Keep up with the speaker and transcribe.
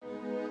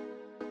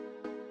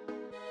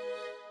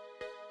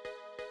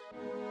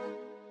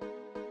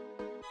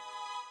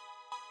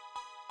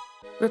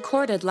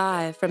Recorded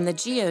live from the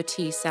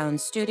GOT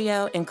Sound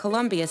Studio in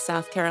Columbia,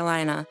 South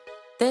Carolina,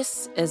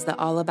 this is the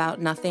All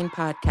About Nothing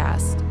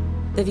podcast.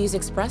 The views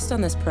expressed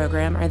on this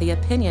program are the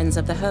opinions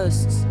of the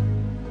hosts.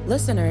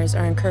 Listeners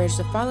are encouraged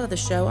to follow the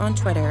show on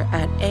Twitter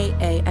at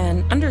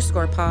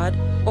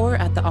AAN_pod or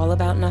at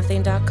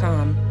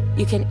theallaboutnothing.com.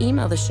 You can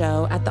email the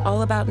show at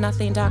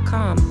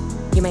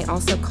theallaboutnothing.com. You may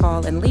also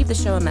call and leave the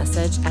show a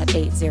message at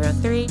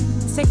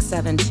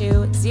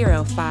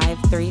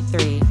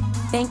 803-672-0533.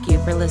 Thank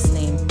you for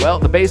listening. Well,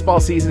 the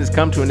baseball season has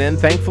come to an end,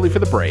 thankfully for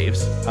the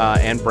Braves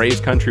and Braves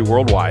country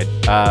worldwide.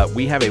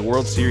 We have a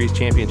World Series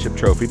championship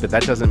trophy, but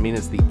that doesn't mean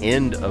it's the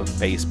end of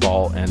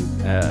baseball and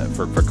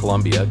for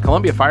Columbia.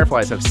 Columbia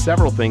Fireflies have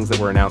several things that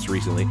were announced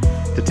recently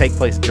to take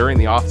place during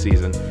the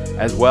offseason,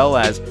 as well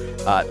as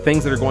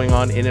things that are going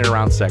on in and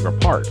around Segra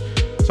Park.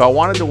 So I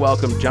wanted to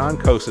welcome John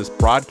Kosis,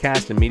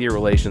 Broadcast and Media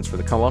Relations for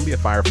the Columbia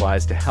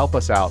Fireflies, to help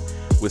us out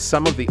with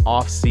some of the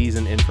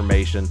off-season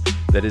information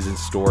that is in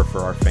store for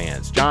our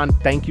fans. John,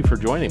 thank you for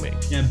joining me.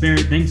 Yeah,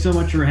 Barrett, thanks so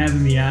much for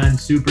having me on.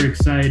 Super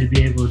excited to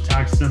be able to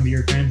talk to some of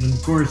your fans and,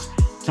 of course,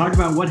 talk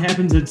about what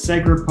happens at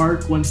Segra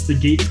Park once the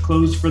gates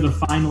close for the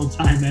final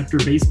time after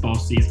baseball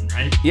season,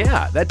 right?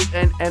 Yeah, that's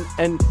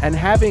and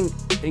having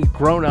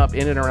grown up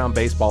in and around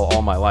baseball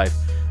all my life,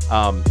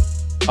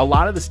 a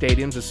lot of the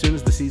stadiums, as soon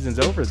as the season's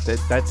over,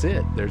 that's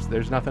it.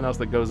 There's nothing else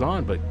that goes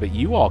on. But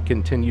you all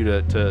continue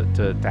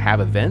to have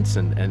events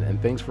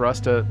and things for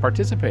us to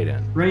participate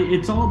in. Right.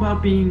 It's all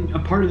about being a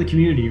part of the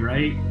community,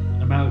 right?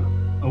 About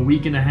a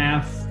week and a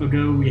half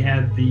ago, we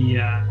had the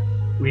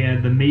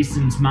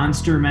Masons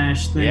Monster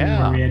Mash thing,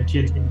 where we had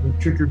kids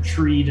trick or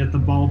treat at the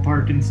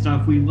ballpark and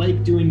stuff. We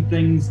like doing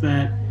things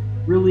that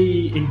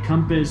really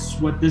encompass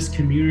what this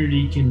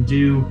community can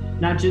do,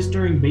 not just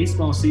during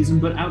baseball season,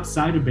 but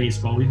outside of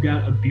baseball. We've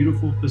got a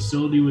beautiful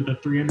facility with a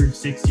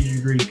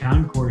 360-degree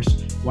concourse.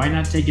 Why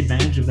not take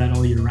advantage of that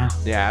all year round?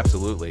 Yeah,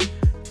 absolutely.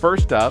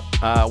 First up,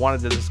 I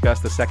wanted to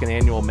discuss the second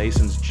annual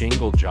Masons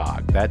Jingle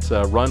Jog. That's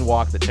a run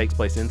walk that takes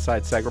place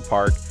inside Segra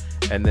Park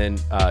and then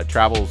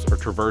travels or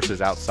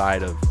traverses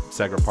outside of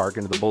Segra Park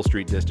into the Bull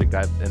Street District,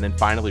 and then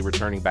finally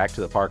returning back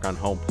to the park on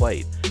home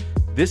plate.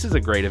 This is a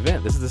great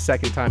event. This is the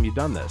second time you've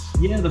done this.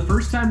 Yeah, the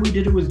first time we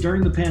did it was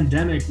during the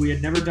pandemic. We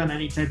had never done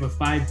any type of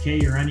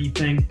 5K or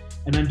anything.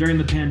 And then during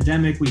the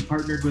pandemic, we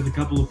partnered with a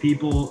couple of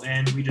people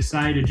and we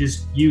decided to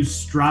just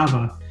use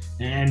Strava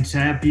and to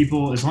have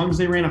people, as long as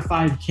they ran a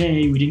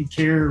 5K, we didn't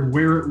care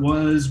where it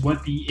was,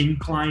 what the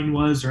incline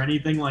was or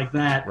anything like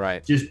that.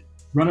 Right. Just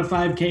run a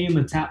 5K in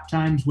the top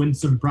times, win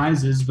some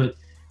prizes. But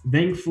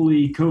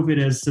thankfully,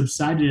 COVID has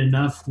subsided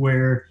enough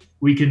where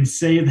we can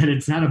say that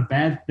it's not a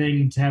bad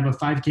thing to have a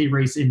 5K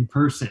race in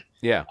person.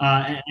 Yeah.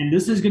 And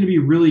this is going to be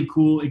really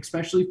cool,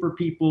 especially for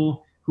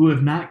people who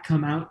have not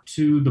come out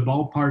to the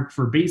ballpark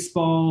for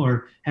baseball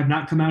or have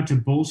not come out to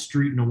Bull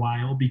Street in a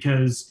while,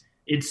 because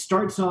it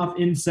starts off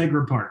in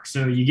Segra Park.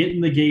 So you get in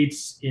the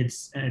gates,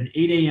 it's an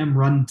 8 a.m.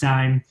 run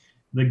time.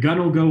 The gun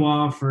will go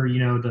off, or,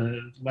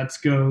 the let's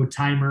go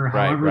timer,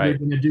 however they're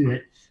going to do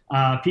it.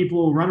 People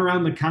will run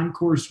around the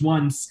concourse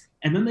once,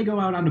 and then they go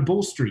out onto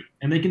Bull Street,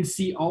 and they can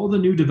see all the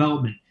new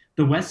development.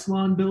 The West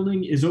Lawn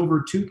building is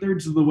over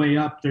 2/3 of the way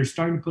up. They're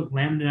starting to put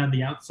laminate on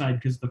the outside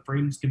because the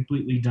frame's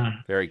completely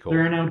done. Very cool.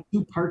 There are now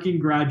 2 parking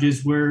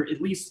garages where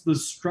at least the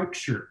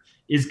structure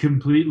is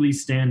completely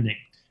standing.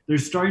 They're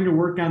starting to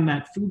work on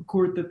that food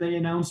court that they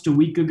announced a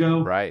week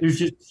ago. Right. There's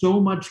just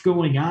so much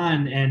going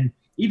on, and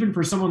even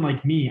for someone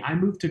like me, I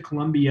moved to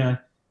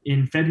Columbia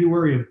in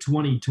February of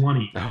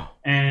 2020.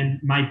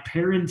 And my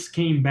parents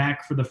came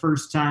back for the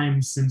first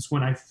time since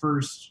when I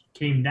first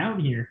came down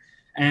here.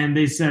 And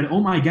they said,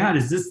 "Oh my God,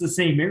 is this the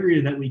same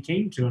area that we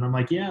came to?" And I'm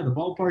like, yeah, the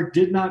ballpark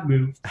did not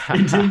move.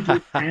 It didn't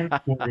get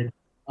transported.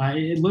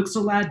 It looks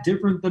a lot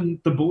different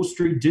than the Bull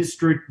Street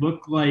District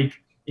looked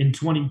like in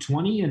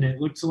 2020. And it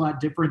looks a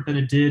lot different than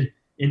it did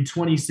in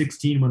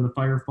 2016 when the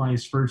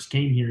Fireflies first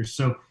came here.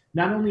 So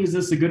not only is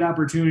this a good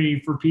opportunity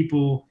for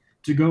people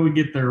to go and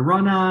get their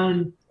run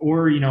on,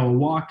 or,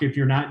 walk if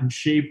you're not in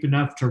shape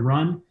enough to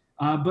run.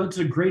 But it's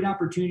a great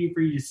opportunity for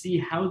you to see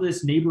how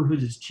this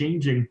neighborhood is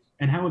changing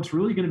and how it's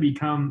really going to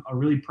become a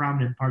really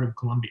prominent part of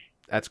Columbia.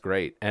 That's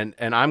great. And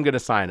I'm going to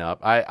sign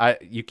up.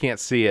 You can't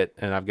see it,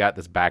 and I've got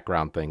this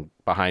background thing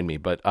behind me,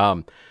 but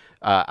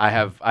I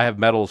have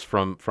medals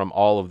from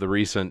all of the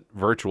recent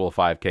virtual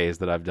 5Ks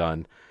that I've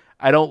done.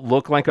 I don't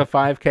look like a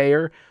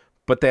 5Ker,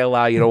 but they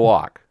allow you to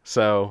walk.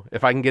 So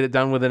if I can get it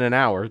done within an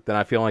hour, then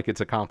I feel like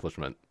it's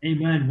accomplishment.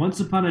 Amen. Once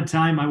upon a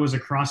time, I was a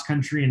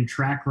cross-country and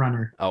track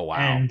runner. Oh, wow.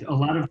 And a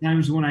lot of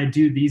times when I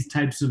do these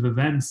types of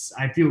events,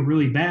 I feel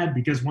really bad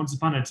because once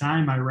upon a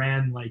time, I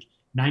ran like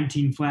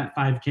 19 flat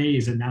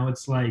 5Ks, and now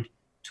it's like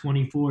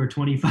 24,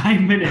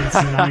 25 minutes.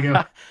 And I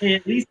go, hey,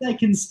 at least I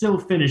can still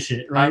finish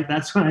it, right?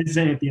 That's what I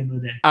say at the end of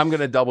the day. I'm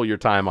going to double your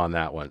time on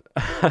that one.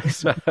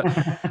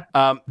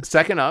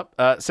 Second up,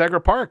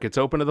 Segra Park. It's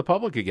open to the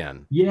public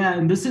again. Yeah,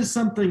 and this is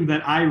something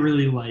that I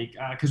really like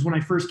because when I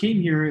first came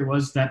here, it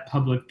was that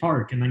public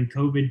park. And then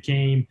COVID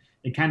came.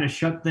 It kind of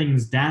shut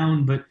things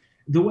down. But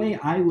the way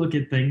I look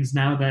at things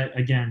now that,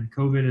 again,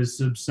 COVID has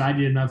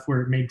subsided enough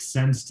where it makes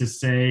sense to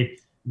say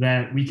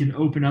that we can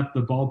open up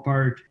the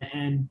ballpark.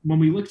 And when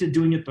we looked at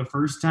doing it the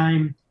first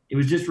time, it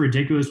was just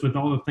ridiculous with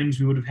all the things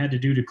we would have had to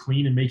do to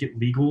clean and make it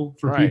legal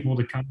for Right. people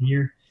to come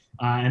here.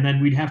 And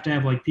then we'd have to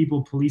have like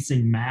people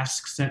policing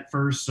masks at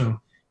first. So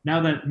now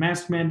that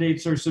mask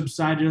mandates are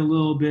subsided a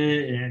little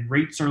bit and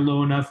rates are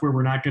low enough where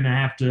we're not going to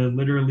have to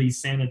literally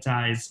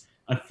sanitize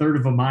a third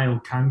of a mile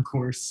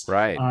concourse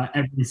Right.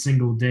 every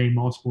single day,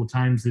 multiple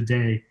times a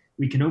day,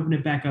 we can open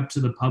it back up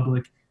to the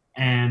public.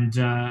 And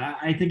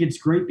I think it's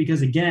great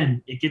because,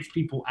 again, it gets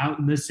people out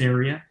in this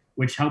area,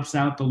 which helps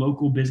out the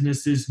local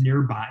businesses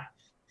nearby.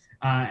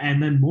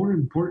 And then more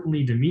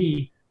importantly to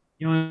me,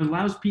 it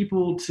allows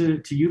people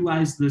to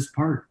utilize this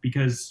park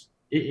because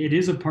it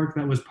is a park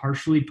that was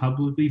partially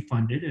publicly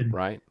funded. And,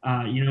 Right.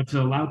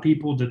 To allow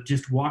people to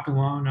just walk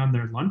along on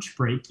their lunch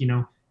break,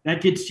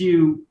 that gets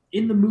you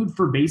in the mood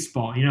for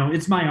baseball.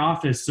 It's my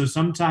office. So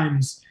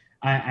sometimes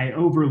I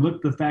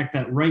overlook the fact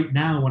that right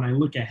now, when I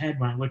look ahead,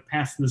 when I look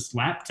past this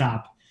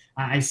laptop,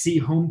 I see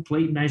home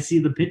plate and I see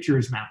the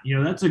pitcher's mound.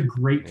 That's a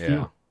great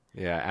feeling.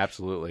 Yeah,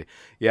 absolutely.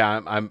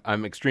 Yeah,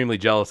 I'm extremely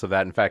jealous of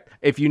that. In fact,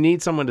 if you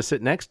need someone to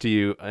sit next to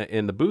you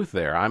in the booth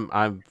there,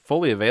 I'm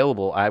fully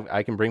available.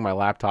 I can bring my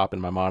laptop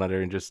and my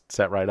monitor and just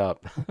set right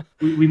up.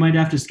 We might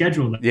have to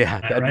schedule that.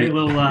 Yeah, right? A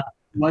little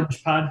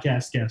lunch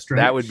podcast guest, right?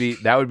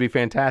 That would be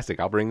fantastic.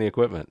 I'll bring the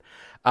equipment.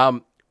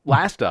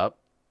 Last up,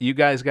 you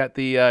guys got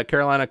the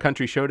Carolina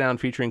Country Showdown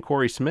featuring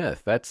Corey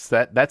Smith.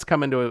 That's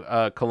coming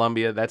to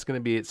Columbia. That's going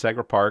to be at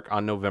Segra Park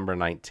on November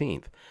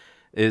 19th.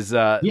 This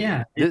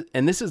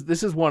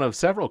is one of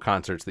several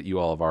concerts that you've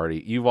all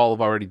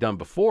have already done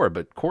before,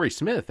 but Corey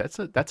Smith,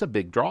 that's a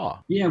big draw.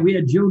 Yeah, we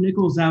had Joe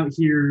Nichols out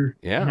here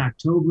in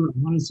October. I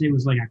want to say it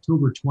was like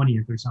October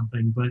 20th or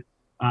something, but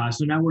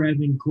so now we're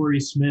having Corey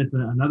Smith,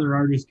 another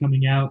artist,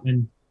 coming out.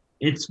 And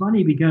it's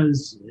funny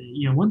because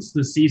once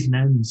the season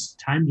ends,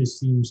 time just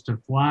seems to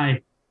fly.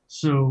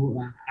 So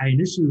I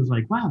initially was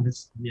like, wow,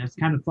 that's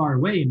kind of far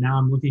away. And now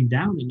I'm looking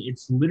down and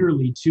it's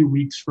literally 2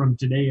 weeks from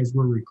today as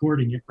we're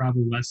recording it,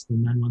 probably less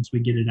than then once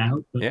we get it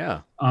out. But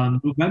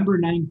November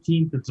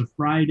 19th, it's a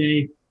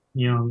Friday.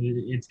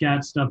 It's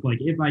got stuff like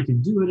If I Can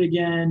Do It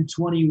Again,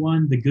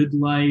 21, The Good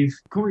Life.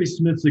 Corey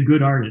Smith's a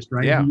good artist,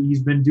 right? Yeah.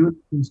 He's been doing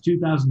it since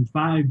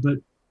 2005. But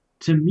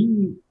to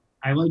me,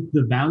 I like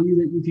the value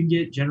that you can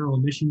get. General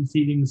admission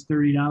seating is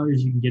 $30.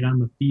 You can get on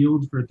the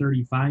field for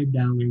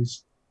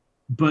 $35.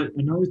 But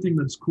another thing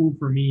that's cool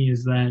for me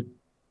is that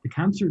the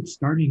concert's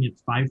starting at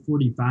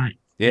 5:45.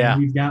 Yeah.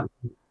 And we've got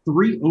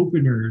 3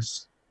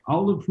 openers,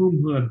 all of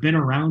whom who have been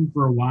around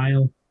for a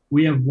while.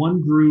 We have one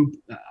group,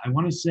 I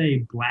want to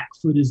say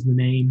Blackfoot is the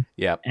name.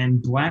 Yep.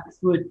 And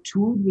Blackfoot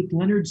toured with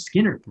Leonard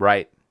Skinner.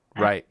 Right.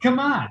 Come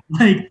on.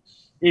 Like,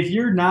 if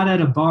you're not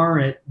at a bar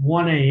at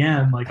 1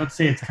 a.m., like let's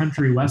say it's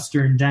Country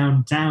Western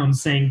downtown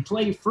saying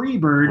play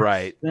Freebird,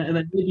 right, then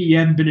maybe you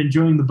haven't been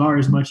enjoying the bar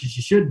as much as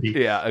you should be.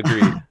 Yeah,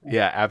 agreed.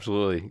 Yeah,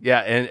 absolutely. Yeah,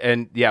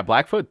 and yeah,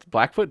 Blackfoot,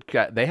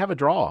 they have a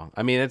draw.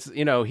 I mean, it's,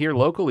 here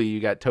locally you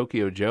got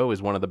Tokyo Joe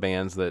is one of the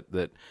bands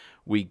that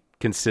we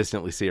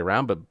consistently see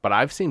around, but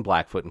I've seen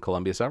Blackfoot in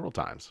Columbia several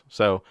times.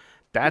 So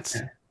that's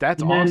and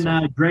awesome.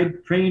 Then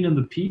Greg Crane and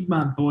the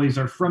Piedmont Boys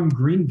are from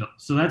Greenville.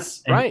 So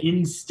that's an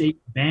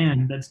in-state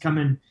band that's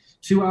coming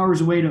 2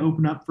 hours away to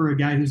open up for a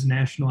guy who's a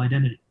national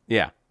identity.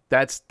 Yeah,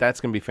 that's going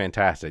to be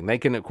fantastic. They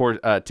can, of course,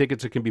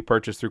 tickets can be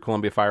purchased through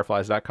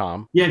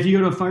ColumbiaFireflies.com. Yeah, if you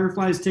go to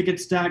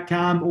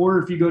FirefliesTickets.com or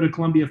if you go to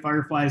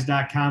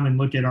ColumbiaFireflies.com and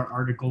look at our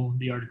article,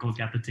 the article's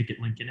got the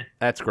ticket link in it.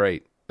 That's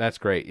great. That's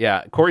great.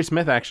 Yeah. Corey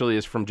Smith actually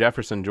is from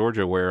Jefferson,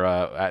 Georgia,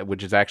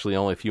 which is actually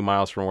only a few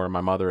miles from where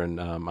my mother and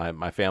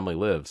my family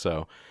live.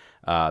 So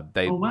oh,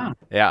 wow.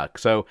 Yeah.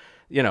 So,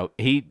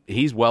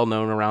 he's well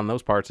known around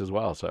those parts as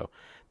well. So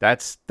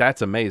that's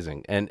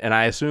amazing. And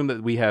I assume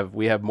that we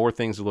have more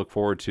things to look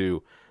forward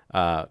to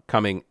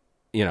coming,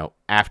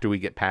 after we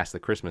get past the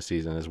Christmas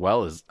season, as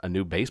well as a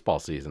new baseball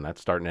season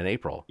that's starting in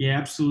April. Yeah,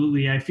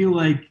 absolutely. I feel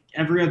like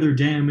every other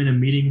day I'm in a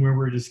meeting where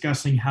we're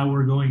discussing how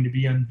we're going to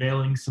be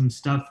unveiling some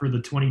stuff for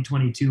the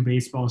 2022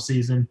 baseball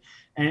season.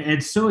 And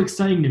it's so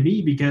exciting to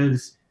me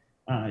because,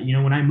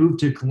 when I moved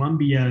to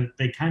Columbia,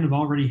 they kind of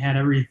already had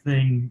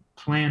everything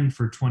planned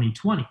for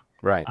 2020.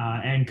 Right.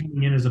 And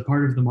coming in as a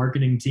part of the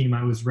marketing team,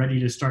 I was ready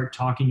to start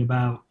talking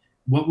about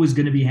what was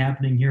going to be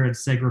happening here at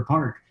Segra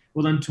Park.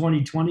 Well, then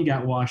 2020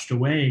 got washed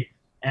away.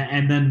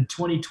 And then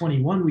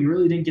 2021, we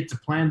really didn't get to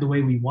plan the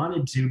way we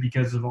wanted to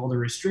because of all the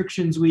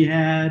restrictions we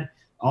had,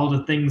 all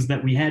the things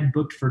that we had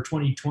booked for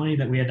 2020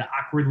 that we had to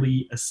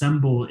awkwardly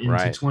assemble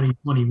into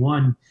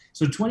 2021.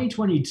 So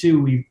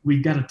 2022,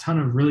 we've got a ton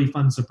of really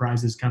fun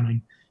surprises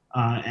coming.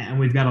 And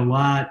we've got a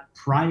lot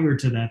prior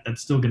to that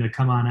that's still going to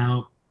come on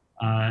out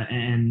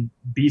and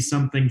be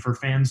something for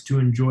fans to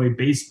enjoy,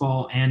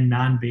 baseball and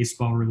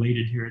non-baseball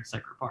related, here at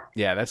Cypher Park.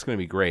 Yeah, that's going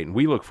to be great, and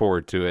we look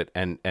forward to it.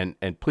 And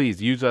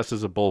please use us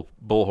as a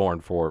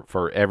bullhorn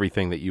for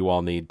everything that you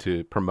all need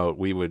to promote.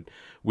 We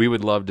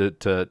would love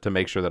to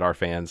make sure that our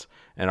fans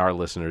and our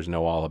listeners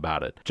know all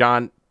about it.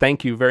 John,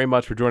 thank you very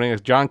much for joining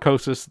us. John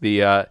Kosis,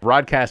 the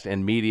broadcast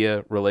and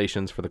media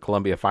relations for the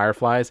Columbia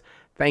Fireflies.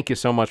 Thank you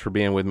so much for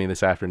being with me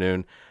this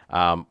afternoon.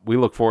 We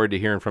look forward to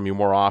hearing from you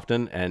more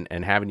often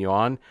and having you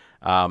on.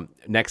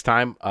 Next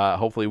time,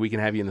 hopefully we can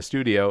have you in the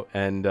studio.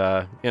 And,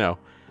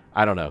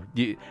 I don't know.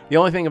 The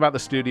only thing about the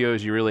studio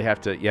is you really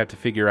have to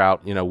figure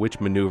out, which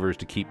maneuvers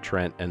to keep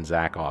Trent and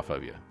Zach off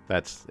of you.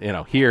 That's,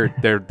 here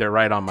they're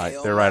right on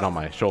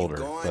my shoulder.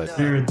 But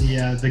they're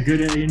the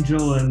good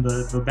angel and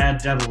the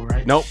bad devil,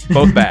 right? Nope,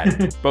 both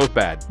bad. Both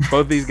bad.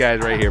 Both these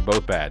guys right here,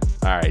 both bad.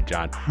 All right,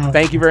 John.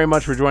 Thank you very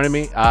much for joining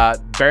me.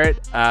 Barrett,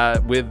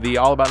 with the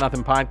All About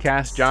Nothing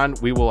podcast. John,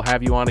 we will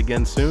have you on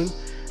again soon.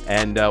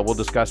 And we'll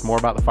discuss more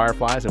about the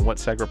Fireflies and what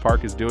Segra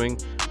Park is doing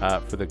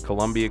for the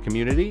Columbia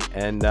community.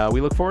 And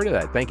we look forward to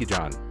that. Thank you,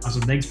 John.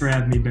 Awesome. Thanks for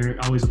having me,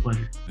 Barrett. Always a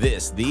pleasure.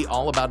 The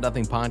All About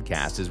Nothing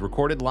podcast is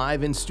recorded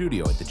live in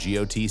studio at the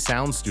GOT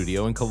Sound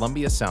Studio in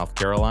Columbia, South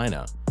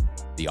Carolina.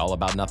 The All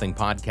About Nothing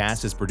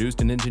podcast is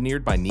produced and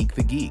engineered by Neek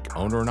the Geek,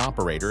 owner and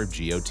operator of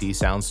GOT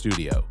Sound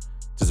Studio.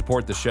 To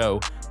support the show,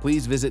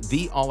 please visit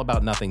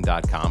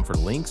theallaboutnothing.com for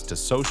links to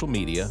social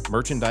media,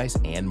 merchandise,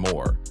 and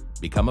more.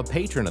 Become a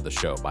patron of the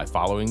show by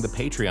following the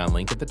Patreon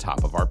link at the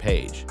top of our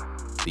page.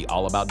 The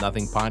All About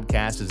Nothing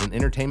podcast is an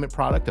entertainment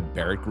product of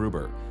Barrett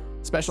Gruber.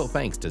 Special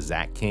thanks to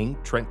Zach King,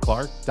 Trent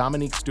Clark,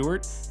 Dominique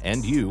Stewart,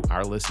 and you,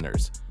 our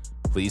listeners.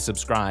 Please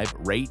subscribe,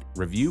 rate,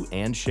 review,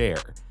 and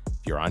share.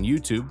 If you're on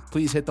YouTube,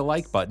 please hit the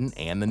like button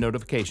and the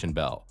notification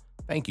bell.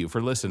 Thank you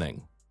for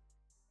listening.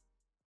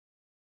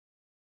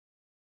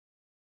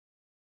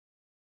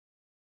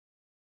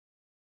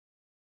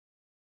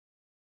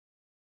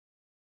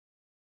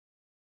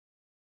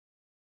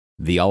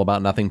 The All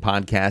About Nothing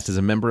podcast is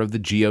a member of the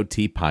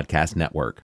GOT Podcast Network.